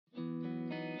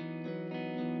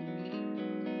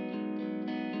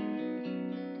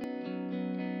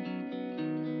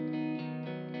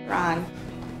Ron,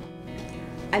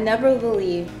 I never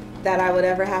believed that I would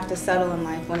ever have to settle in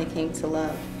life when it came to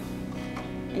love.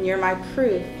 And you're my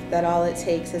proof that all it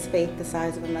takes is faith the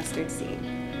size of a mustard seed.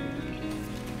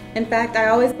 In fact, I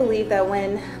always believed that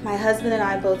when my husband and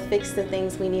I both fixed the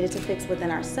things we needed to fix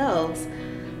within ourselves,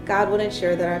 God would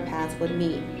ensure that our paths would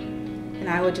meet. And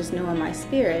I would just know in my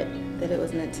spirit that it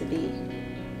was meant to be.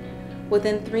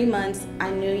 Within 3 months,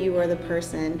 I knew you were the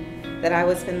person that I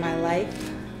would spend my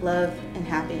life, love, and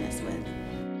happiness with.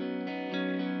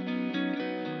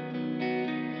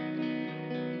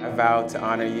 I vow to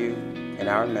honor you in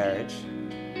our marriage.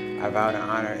 I vow to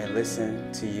honor and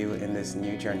listen to you in this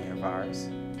new journey of ours.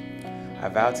 I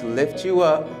vow to lift you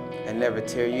up and never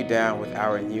tear you down with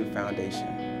our new foundation.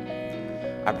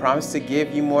 I promise to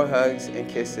give you more hugs and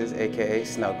kisses, aka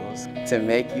snuggles, to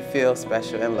make you feel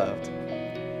special and loved.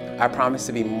 I promise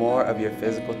to be more of your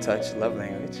physical touch love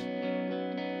language.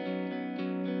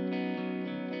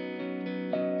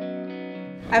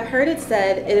 I've heard it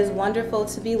said, it is wonderful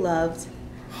to be loved,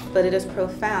 but it is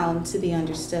profound to be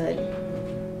understood.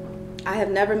 I have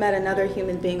never met another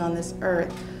human being on this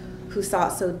earth who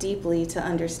sought so deeply to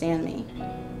understand me.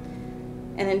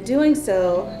 And in doing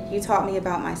so, you taught me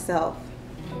about myself.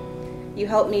 You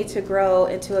helped me to grow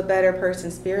into a better person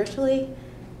spiritually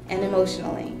and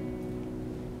emotionally.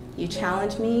 You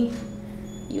challenge me,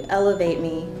 you elevate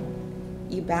me,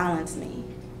 you balance me.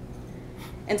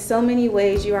 In so many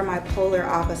ways, you are my polar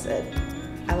opposite.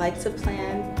 I like to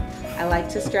plan, I like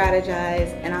to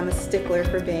strategize, and I'm a stickler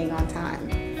for being on time.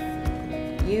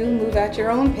 You move at your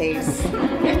own pace,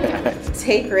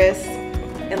 take risks,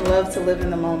 and love to live in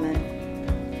the moment.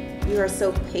 You are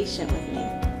so patient with me,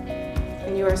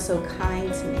 and you are so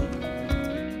kind to me.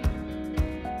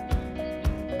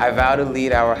 I vow to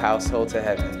lead our household to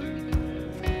heaven.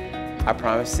 I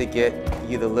promise to get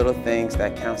you the little things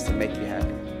that counts to make you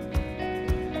happy.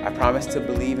 I promise to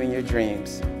believe in your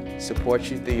dreams, support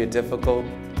you through your difficult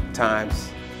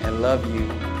times, and love you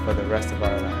for the rest of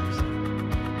our lives.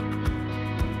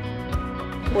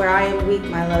 Where I am weak,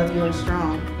 my love, you are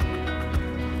strong.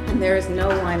 And there is no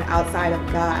one outside of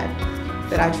God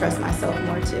that I trust myself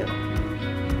more to.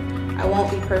 I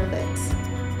won't be perfect.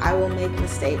 I will make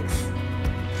mistakes.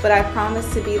 But I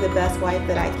promise to be the best wife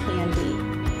that I can be.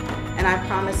 And I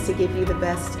promise to give you the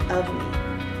best of me.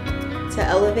 To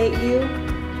elevate you,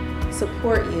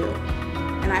 support you,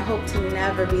 and I hope to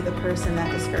never be the person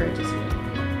that discourages you.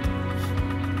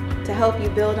 To help you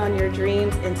build on your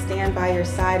dreams and stand by your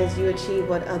side as you achieve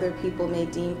what other people may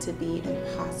deem to be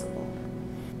impossible.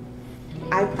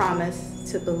 I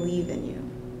promise to believe in you.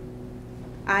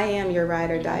 I am your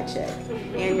ride or die chick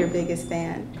and your biggest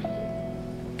fan.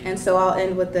 And so I'll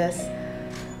end with this.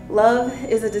 Love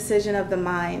is a decision of the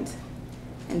mind,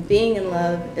 and being in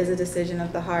love is a decision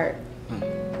of the heart.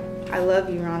 I love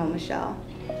you, Ronald Michelle,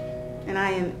 and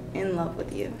I am in love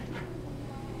with you.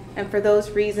 And for those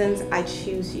reasons, I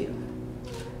choose you.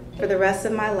 For the rest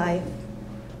of my life,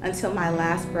 until my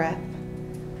last breath,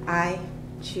 I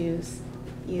choose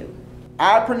you.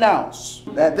 I pronounce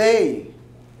that they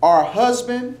are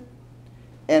husband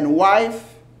and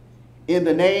wife in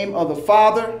the name of the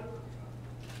Father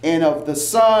and of the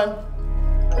Son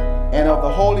and of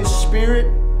the Holy Spirit,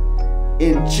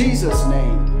 in Jesus'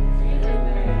 name.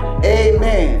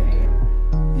 Amen.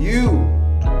 You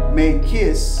may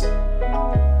kiss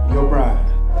your bride.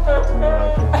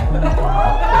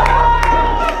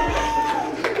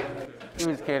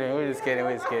 We're just kidding, we're just kidding,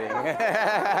 we're just kidding.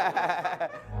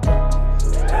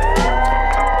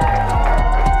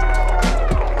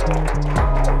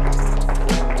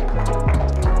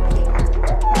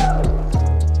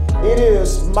 It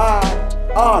is my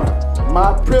honor,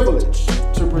 my privilege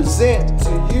to present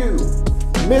to you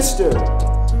Mr.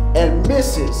 and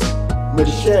Mrs.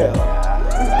 Michelle.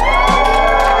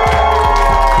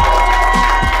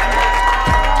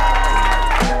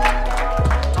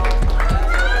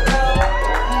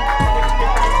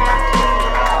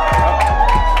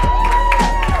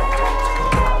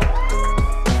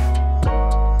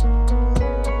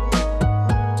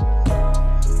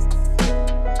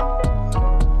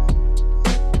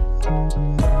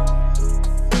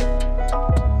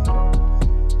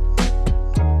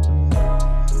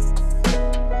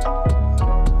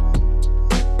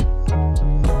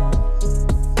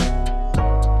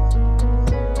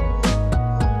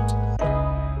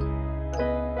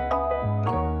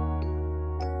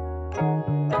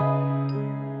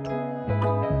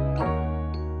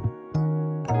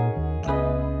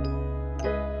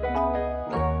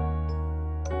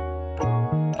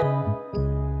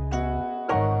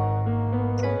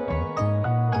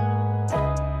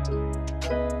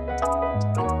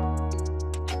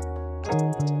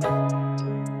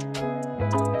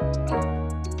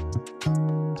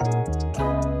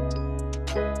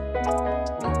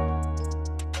 Amen.